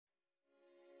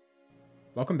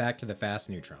Welcome back to the Fast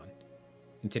Neutron.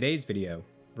 In today's video,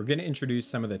 we're going to introduce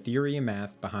some of the theory and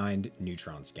math behind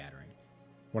neutron scattering,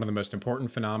 one of the most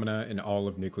important phenomena in all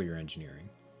of nuclear engineering.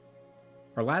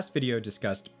 Our last video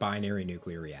discussed binary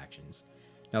nuclear reactions.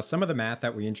 Now, some of the math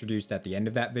that we introduced at the end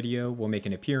of that video will make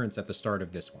an appearance at the start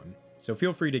of this one, so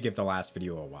feel free to give the last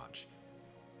video a watch.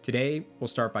 Today, we'll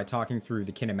start by talking through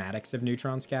the kinematics of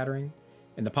neutron scattering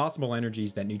and the possible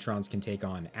energies that neutrons can take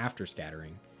on after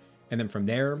scattering. And then from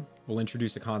there, we'll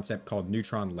introduce a concept called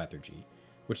neutron lethargy,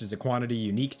 which is a quantity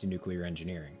unique to nuclear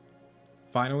engineering.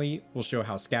 Finally, we'll show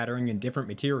how scattering in different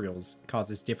materials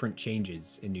causes different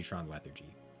changes in neutron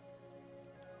lethargy.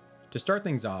 To start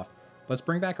things off, let's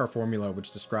bring back our formula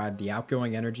which described the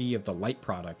outgoing energy of the light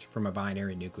product from a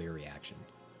binary nuclear reaction.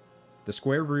 The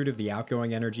square root of the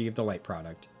outgoing energy of the light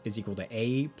product is equal to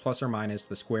A plus or minus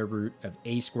the square root of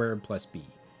A squared plus B,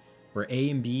 where A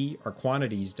and B are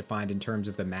quantities defined in terms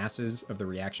of the masses of the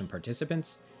reaction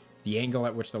participants, the angle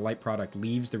at which the light product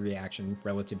leaves the reaction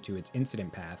relative to its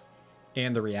incident path,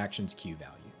 and the reaction's Q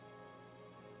value.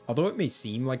 Although it may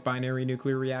seem like binary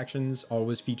nuclear reactions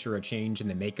always feature a change in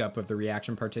the makeup of the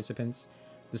reaction participants,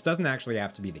 this doesn't actually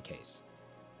have to be the case.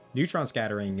 Neutron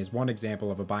scattering is one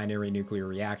example of a binary nuclear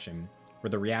reaction where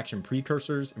the reaction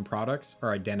precursors and products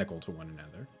are identical to one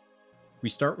another. We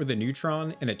start with a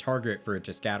neutron and a target for it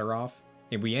to scatter off,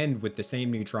 and we end with the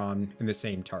same neutron and the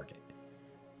same target.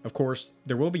 Of course,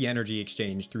 there will be energy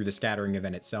exchange through the scattering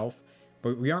event itself,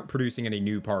 but we aren't producing any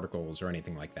new particles or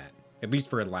anything like that, at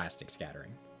least for elastic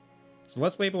scattering. So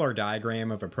let's label our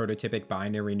diagram of a prototypic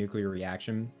binary nuclear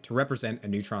reaction to represent a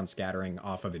neutron scattering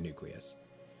off of a nucleus.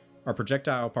 Our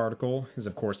projectile particle is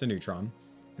of course a neutron,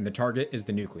 and the target is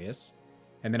the nucleus.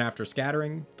 And then after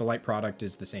scattering, the light product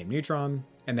is the same neutron,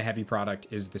 and the heavy product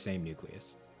is the same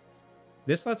nucleus.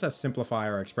 This lets us simplify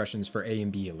our expressions for A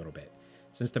and B a little bit,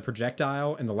 since the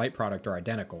projectile and the light product are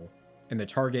identical, and the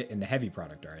target and the heavy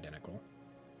product are identical.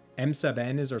 M sub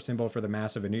n is our symbol for the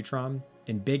mass of a neutron,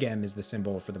 and big M is the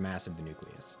symbol for the mass of the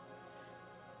nucleus.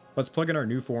 Let's plug in our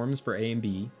new forms for A and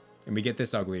B, and we get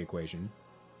this ugly equation,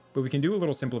 but we can do a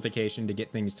little simplification to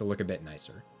get things to look a bit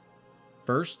nicer.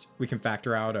 First, we can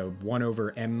factor out a 1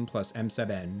 over m plus m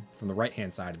sub n from the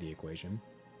right-hand side of the equation.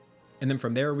 And then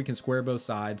from there, we can square both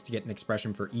sides to get an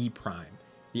expression for E prime,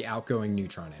 the outgoing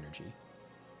neutron energy.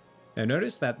 Now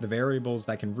notice that the variables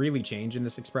that can really change in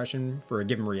this expression for a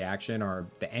given reaction are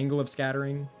the angle of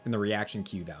scattering and the reaction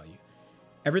Q value.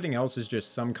 Everything else is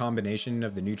just some combination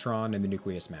of the neutron and the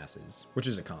nucleus masses, which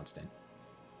is a constant.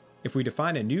 If we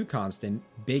define a new constant,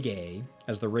 big A,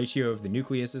 as the ratio of the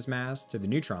nucleus's mass to the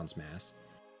neutron's mass,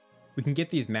 we can get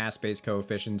these mass-based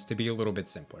coefficients to be a little bit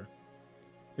simpler.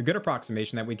 A good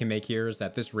approximation that we can make here is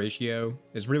that this ratio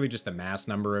is really just the mass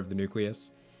number of the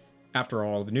nucleus. After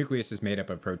all, the nucleus is made up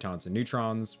of protons and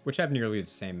neutrons, which have nearly the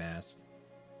same mass.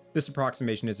 This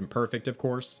approximation isn't perfect, of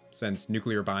course, since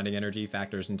nuclear bonding energy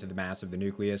factors into the mass of the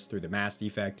nucleus through the mass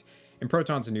defect, and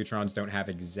protons and neutrons don't have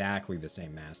exactly the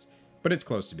same mass, but it's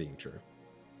close to being true.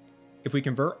 If we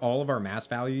convert all of our mass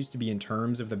values to be in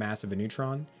terms of the mass of a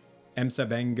neutron, m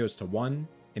sub n goes to 1,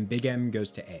 and big M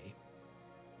goes to A.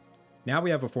 Now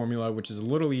we have a formula which is a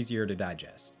little easier to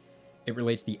digest. It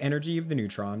relates the energy of the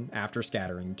neutron after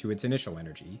scattering to its initial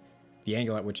energy, the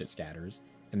angle at which it scatters,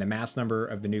 and the mass number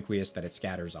of the nucleus that it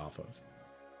scatters off of.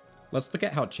 Let's look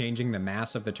at how changing the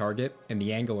mass of the target and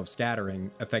the angle of scattering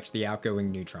affects the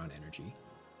outgoing neutron energy.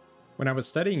 When I was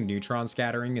studying neutron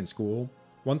scattering in school,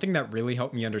 one thing that really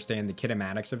helped me understand the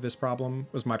kinematics of this problem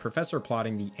was my professor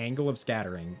plotting the angle of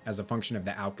scattering as a function of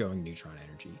the outgoing neutron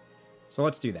energy. So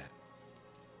let's do that.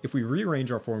 If we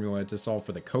rearrange our formula to solve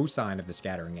for the cosine of the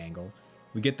scattering angle,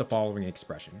 we get the following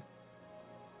expression.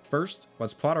 First,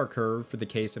 let's plot our curve for the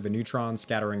case of a neutron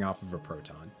scattering off of a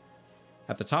proton.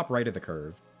 At the top right of the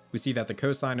curve, we see that the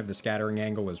cosine of the scattering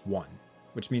angle is 1,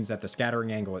 which means that the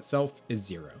scattering angle itself is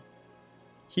 0.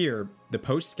 Here, the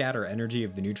post-scatter energy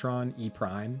of the neutron, E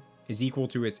prime, is equal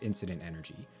to its incident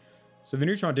energy, so the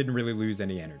neutron didn't really lose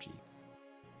any energy.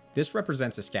 This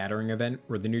represents a scattering event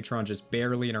where the neutron just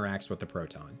barely interacts with the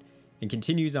proton, and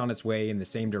continues on its way in the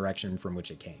same direction from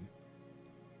which it came.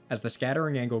 As the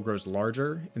scattering angle grows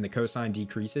larger and the cosine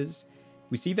decreases,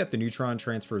 we see that the neutron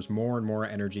transfers more and more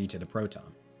energy to the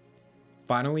proton.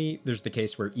 Finally, there's the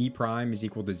case where E prime is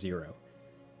equal to 0.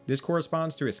 This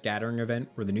corresponds to a scattering event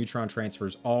where the neutron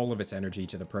transfers all of its energy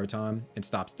to the proton and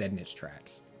stops dead in its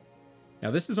tracks.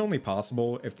 Now this is only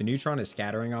possible if the neutron is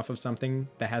scattering off of something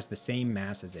that has the same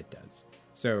mass as it does,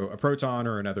 so a proton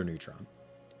or another neutron.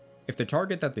 If the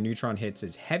target that the neutron hits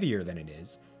is heavier than it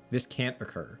is, this can't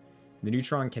occur. The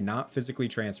neutron cannot physically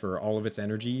transfer all of its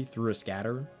energy through a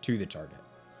scatter to the target.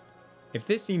 If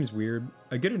this seems weird,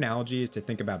 a good analogy is to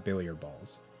think about billiard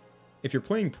balls. If you're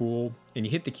playing pool and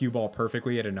you hit the cue ball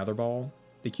perfectly at another ball,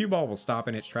 the cue ball will stop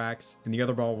in its tracks and the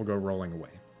other ball will go rolling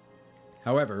away.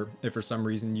 However, if for some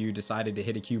reason you decided to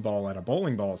hit a cue ball at a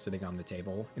bowling ball sitting on the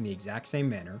table in the exact same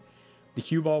manner, the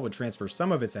cue ball would transfer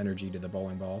some of its energy to the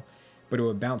bowling ball, but it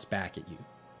would bounce back at you.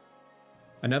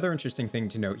 Another interesting thing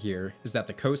to note here is that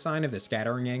the cosine of the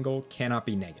scattering angle cannot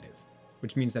be negative,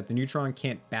 which means that the neutron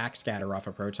can't backscatter off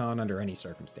a proton under any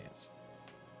circumstance.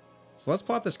 So let's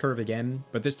plot this curve again,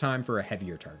 but this time for a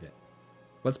heavier target.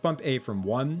 Let's bump A from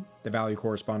 1, the value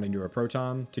corresponding to a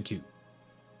proton, to 2.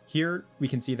 Here, we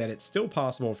can see that it's still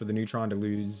possible for the neutron to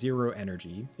lose 0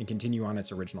 energy and continue on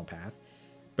its original path,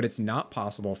 but it's not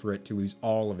possible for it to lose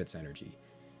all of its energy.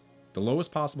 The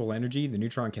lowest possible energy the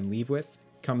neutron can leave with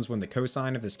comes when the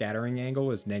cosine of the scattering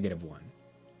angle is -1,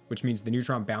 which means the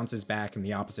neutron bounces back in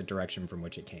the opposite direction from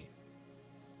which it came.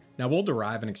 Now we'll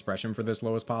derive an expression for this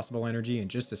lowest possible energy in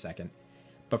just a second,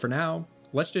 but for now,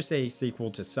 let's just say it's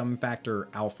equal to some factor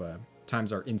alpha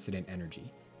times our incident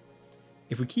energy.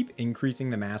 If we keep increasing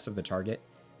the mass of the target,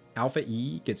 alpha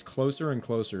E gets closer and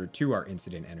closer to our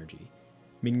incident energy,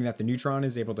 meaning that the neutron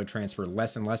is able to transfer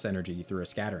less and less energy through a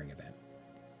scattering event.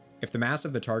 If the mass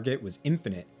of the target was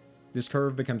infinite, this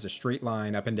curve becomes a straight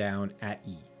line up and down at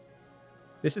E.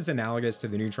 This is analogous to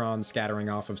the neutron scattering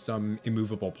off of some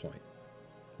immovable point.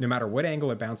 No matter what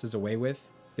angle it bounces away with,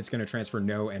 it's going to transfer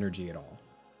no energy at all.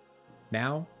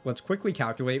 Now, let's quickly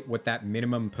calculate what that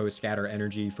minimum post-scatter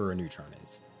energy for a neutron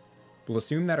is. We'll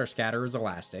assume that our scatter is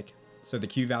elastic, so the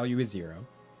Q value is 0.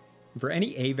 For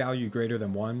any A value greater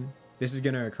than 1, this is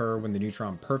going to occur when the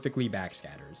neutron perfectly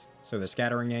backscatters, so the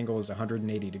scattering angle is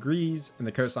 180 degrees and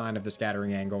the cosine of the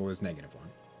scattering angle is -1.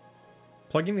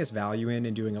 Plugging this value in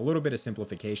and doing a little bit of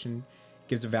simplification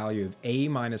gives a value of A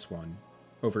minus 1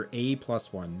 over A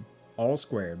plus 1 all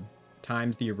squared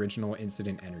times the original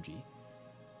incident energy.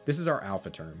 This is our alpha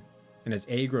term, and as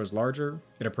A grows larger,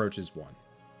 it approaches 1.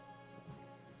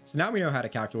 So now we know how to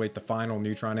calculate the final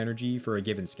neutron energy for a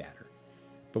given scatter.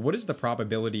 But what is the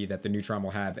probability that the neutron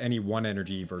will have any one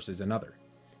energy versus another?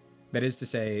 That is to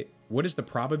say, what is the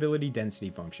probability density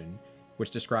function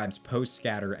which describes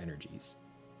post-scatter energies?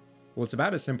 Well, it's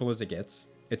about as simple as it gets.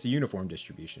 It's a uniform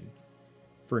distribution.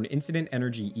 For an incident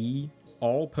energy E,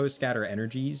 all post-scatter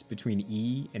energies between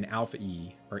E and alpha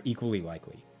E are equally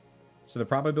likely. So the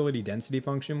probability density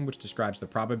function, which describes the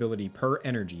probability per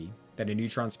energy that a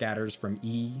neutron scatters from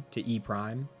E to E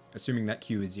prime, assuming that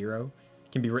Q is 0,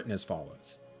 can be written as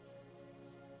follows.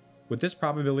 With this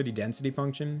probability density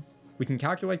function, we can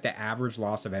calculate the average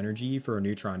loss of energy for a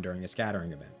neutron during a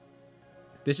scattering event.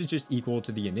 This is just equal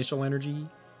to the initial energy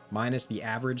minus the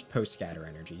average post-scatter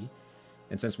energy,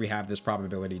 and since we have this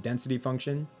probability density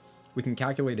function, we can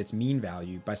calculate its mean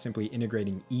value by simply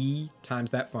integrating E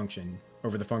times that function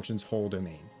over the function's whole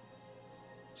domain.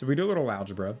 So we do a little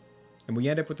algebra, and we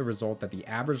end up with the result that the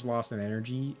average loss in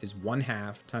energy is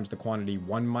 1/2 times the quantity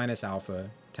 1 minus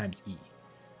alpha times E,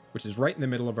 which is right in the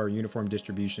middle of our uniform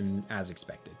distribution as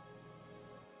expected.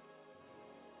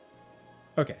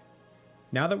 Okay,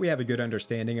 now that we have a good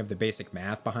understanding of the basic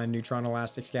math behind neutron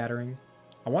elastic scattering,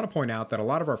 I want to point out that a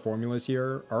lot of our formulas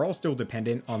here are all still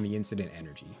dependent on the incident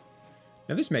energy.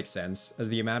 Now this makes sense, as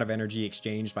the amount of energy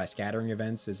exchanged by scattering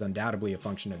events is undoubtedly a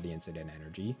function of the incident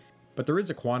energy, but there is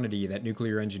a quantity that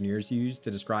nuclear engineers use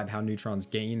to describe how neutrons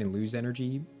gain and lose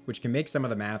energy, which can make some of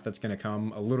the math that's going to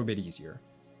come a little bit easier.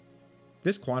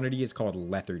 This quantity is called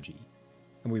lethargy,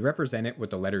 and we represent it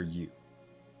with the letter U.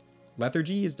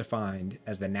 Lethargy is defined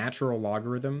as the natural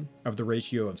logarithm of the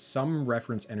ratio of some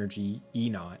reference energy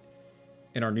E0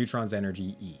 and our neutron's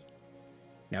energy E.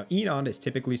 Now E0 is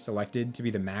typically selected to be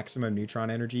the maximum neutron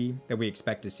energy that we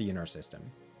expect to see in our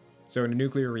system. So in a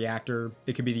nuclear reactor,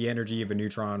 it could be the energy of a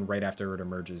neutron right after it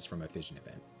emerges from a fission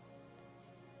event.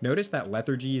 Notice that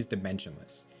lethargy is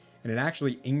dimensionless, and it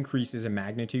actually increases in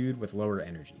magnitude with lower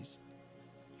energies.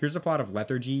 Here's a plot of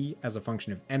lethargy as a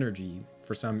function of energy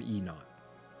for some E0.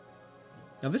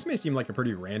 Now this may seem like a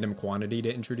pretty random quantity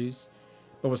to introduce,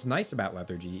 but what's nice about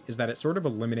lethargy is that it sort of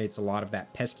eliminates a lot of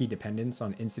that pesky dependence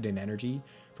on incident energy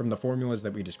from the formulas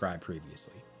that we described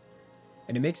previously.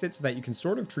 And it makes it so that you can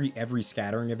sort of treat every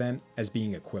scattering event as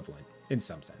being equivalent, in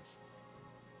some sense.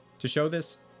 To show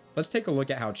this, let's take a look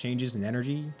at how changes in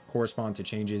energy correspond to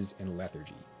changes in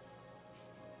lethargy.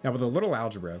 Now with a little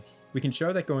algebra, we can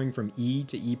show that going from E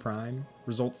to E prime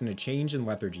results in a change in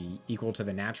lethargy equal to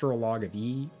the natural log of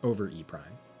E over E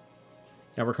prime.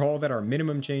 Now recall that our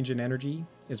minimum change in energy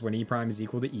is when E prime is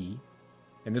equal to E,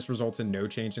 and this results in no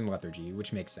change in lethargy,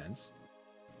 which makes sense.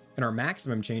 And our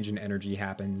maximum change in energy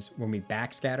happens when we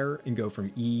backscatter and go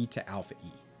from E to alpha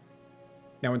E.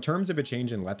 Now, in terms of a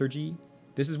change in lethargy,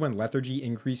 this is when lethargy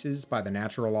increases by the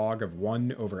natural log of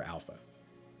 1 over alpha.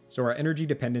 So our energy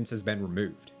dependence has been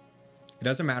removed. It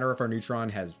doesn't matter if our neutron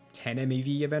has 10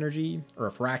 MeV of energy or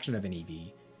a fraction of an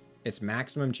EV, its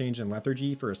maximum change in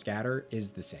lethargy for a scatter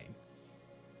is the same.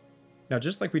 Now,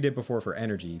 just like we did before for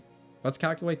energy, let's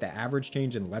calculate the average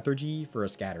change in lethargy for a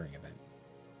scattering event.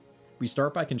 We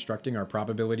start by constructing our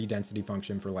probability density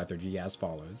function for lethargy as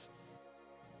follows.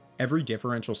 Every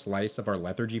differential slice of our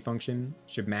lethargy function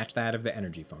should match that of the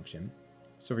energy function,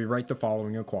 so we write the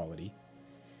following equality.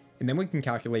 And then we can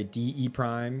calculate dE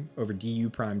prime over du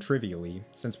prime trivially,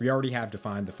 since we already have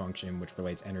defined the function which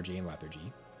relates energy and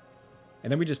lethargy.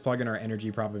 And then we just plug in our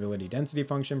energy probability density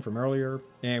function from earlier,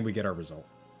 and we get our result.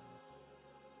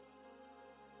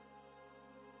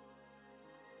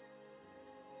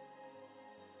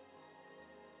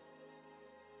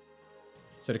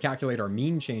 So to calculate our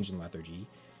mean change in lethargy,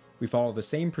 we follow the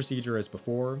same procedure as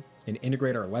before and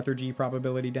integrate our lethargy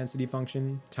probability density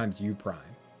function times u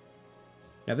prime.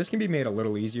 Now this can be made a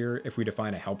little easier if we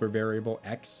define a helper variable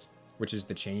x, which is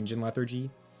the change in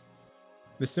lethargy.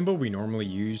 The symbol we normally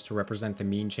use to represent the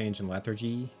mean change in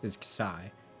lethargy is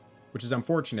psi, which is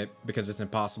unfortunate because it's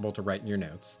impossible to write in your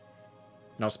notes.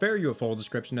 And I'll spare you a full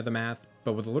description of the math,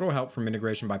 but with a little help from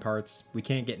integration by parts, we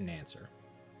can't get an answer.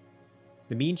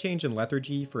 The mean change in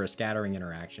lethargy for a scattering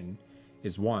interaction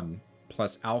is 1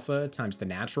 plus alpha times the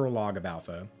natural log of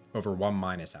alpha over 1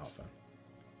 minus alpha.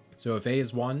 So if a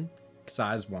is 1,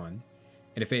 psi is 1,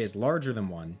 and if a is larger than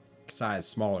 1, psi is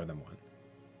smaller than 1.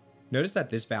 Notice that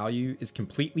this value is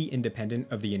completely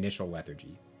independent of the initial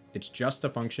lethargy. It's just a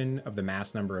function of the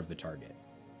mass number of the target.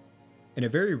 In a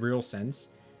very real sense,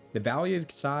 the value of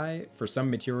psi for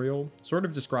some material sort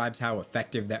of describes how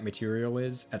effective that material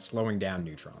is at slowing down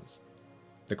neutrons.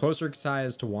 The closer psi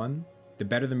is to 1, the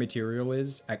better the material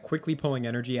is at quickly pulling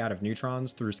energy out of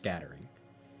neutrons through scattering.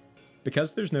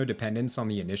 Because there's no dependence on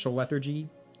the initial lethargy,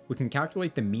 we can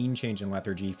calculate the mean change in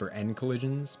lethargy for n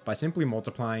collisions by simply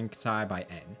multiplying psi by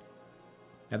n.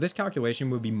 Now this calculation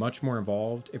would be much more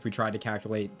involved if we tried to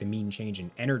calculate the mean change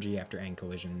in energy after n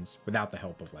collisions without the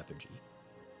help of lethargy.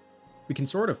 We can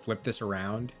sort of flip this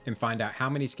around and find out how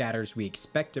many scatters we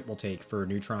expect it will take for a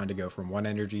neutron to go from one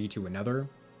energy to another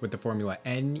with the formula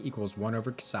n equals 1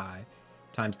 over psi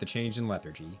times the change in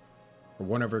lethargy, or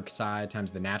 1 over psi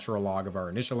times the natural log of our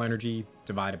initial energy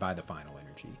divided by the final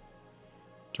energy.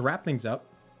 To wrap things up,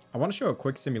 I want to show a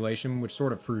quick simulation which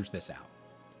sort of proves this out.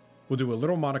 We'll do a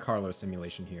little Monte Carlo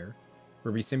simulation here,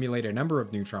 where we simulate a number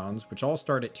of neutrons which all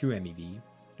start at 2 MeV,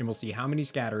 and we'll see how many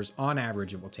scatters on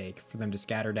average it will take for them to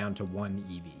scatter down to 1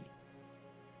 EV.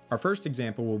 Our first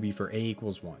example will be for a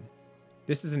equals 1.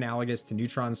 This is analogous to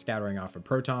neutrons scattering off of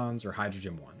protons or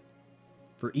hydrogen 1.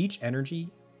 For each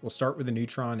energy, we'll start with a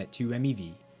neutron at 2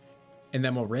 MeV, and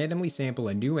then we'll randomly sample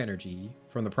a new energy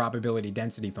from the probability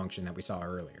density function that we saw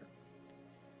earlier.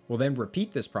 We'll then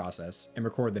repeat this process and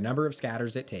record the number of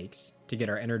scatters it takes to get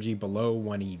our energy below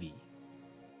 1 EV.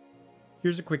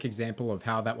 Here's a quick example of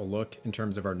how that will look in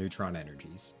terms of our neutron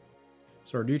energies.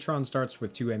 So our neutron starts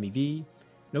with 2 MeV, and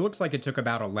it looks like it took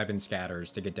about 11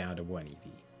 scatters to get down to 1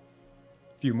 EV.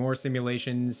 A few more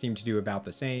simulations seem to do about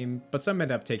the same, but some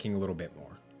end up taking a little bit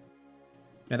more.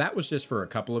 Now that was just for a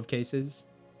couple of cases,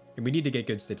 and we need to get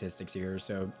good statistics here,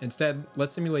 so instead,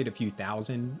 let's simulate a few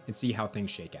thousand and see how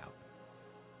things shake out.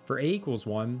 For a equals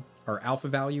 1, our alpha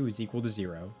value is equal to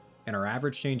 0, and our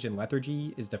average change in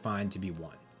lethargy is defined to be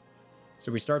 1.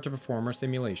 So we start to perform our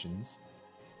simulations,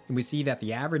 and we see that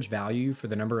the average value for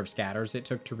the number of scatters it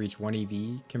took to reach 1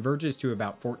 EV converges to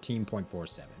about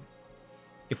 14.47.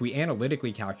 If we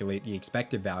analytically calculate the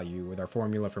expected value with our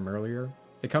formula from earlier,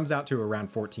 it comes out to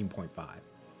around 14.5.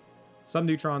 Some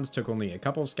neutrons took only a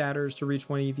couple of scatters to reach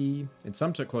 1 EV, and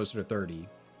some took closer to 30,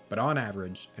 but on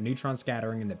average, a neutron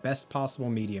scattering in the best possible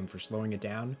medium for slowing it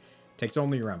down takes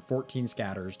only around 14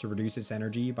 scatters to reduce its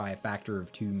energy by a factor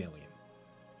of 2 million.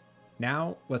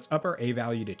 Now, let's up our A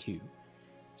value to 2.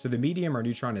 So the medium our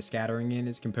neutron is scattering in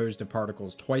is composed of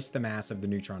particles twice the mass of the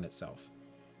neutron itself.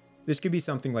 This could be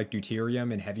something like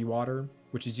deuterium in heavy water,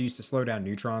 which is used to slow down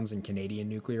neutrons in Canadian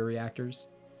nuclear reactors.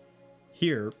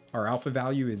 Here, our alpha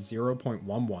value is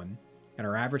 0.11, and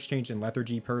our average change in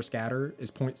lethargy per scatter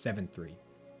is 0.73.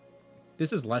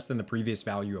 This is less than the previous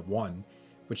value of 1,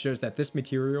 which shows that this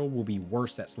material will be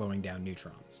worse at slowing down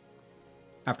neutrons.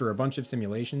 After a bunch of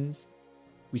simulations,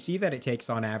 we see that it takes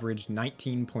on average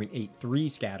 19.83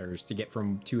 scatters to get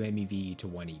from 2 MeV to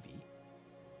 1 EV.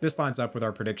 This lines up with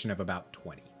our prediction of about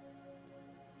 20.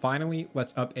 Finally,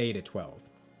 let's up A to 12.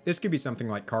 This could be something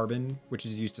like carbon, which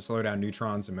is used to slow down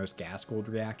neutrons in most gas-cooled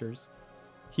reactors.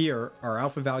 Here, our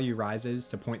alpha value rises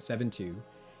to 0.72,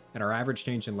 and our average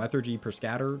change in lethargy per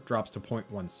scatter drops to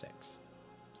 0.16.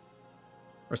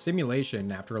 Our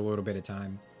simulation, after a little bit of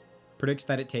time, predicts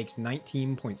that it takes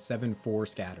 19.74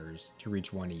 scatters to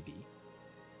reach 1 EV.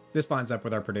 This lines up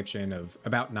with our prediction of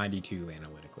about 92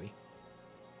 analytically.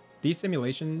 These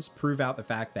simulations prove out the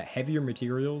fact that heavier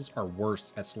materials are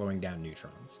worse at slowing down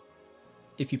neutrons.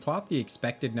 If you plot the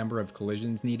expected number of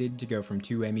collisions needed to go from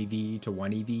 2 MeV to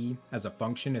 1 EV as a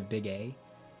function of big A,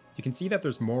 you can see that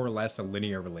there's more or less a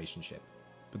linear relationship,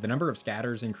 but the number of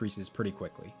scatters increases pretty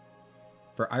quickly.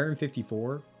 For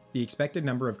iron-54, the expected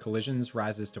number of collisions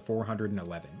rises to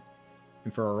 411,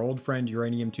 and for our old friend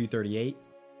uranium-238,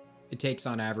 it takes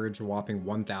on average a whopping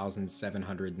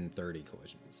 1,730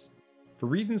 collisions. For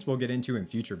reasons we'll get into in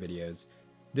future videos,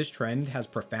 this trend has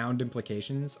profound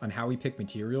implications on how we pick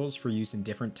materials for use in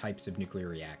different types of nuclear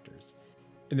reactors.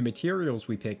 And the materials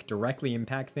we pick directly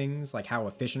impact things like how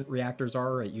efficient reactors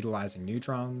are at utilizing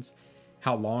neutrons,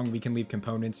 how long we can leave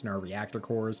components in our reactor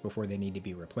cores before they need to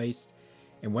be replaced,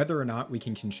 and whether or not we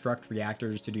can construct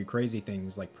reactors to do crazy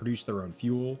things like produce their own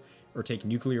fuel or take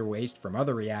nuclear waste from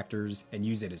other reactors and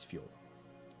use it as fuel.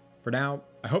 For now,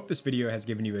 I hope this video has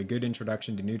given you a good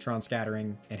introduction to neutron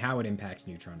scattering and how it impacts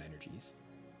neutron energies.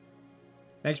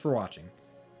 Thanks for watching.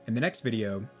 In the next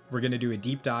video, we're going to do a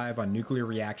deep dive on nuclear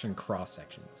reaction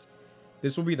cross-sections.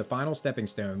 This will be the final stepping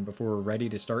stone before we're ready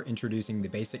to start introducing the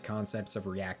basic concepts of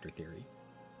reactor theory.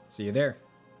 See you there.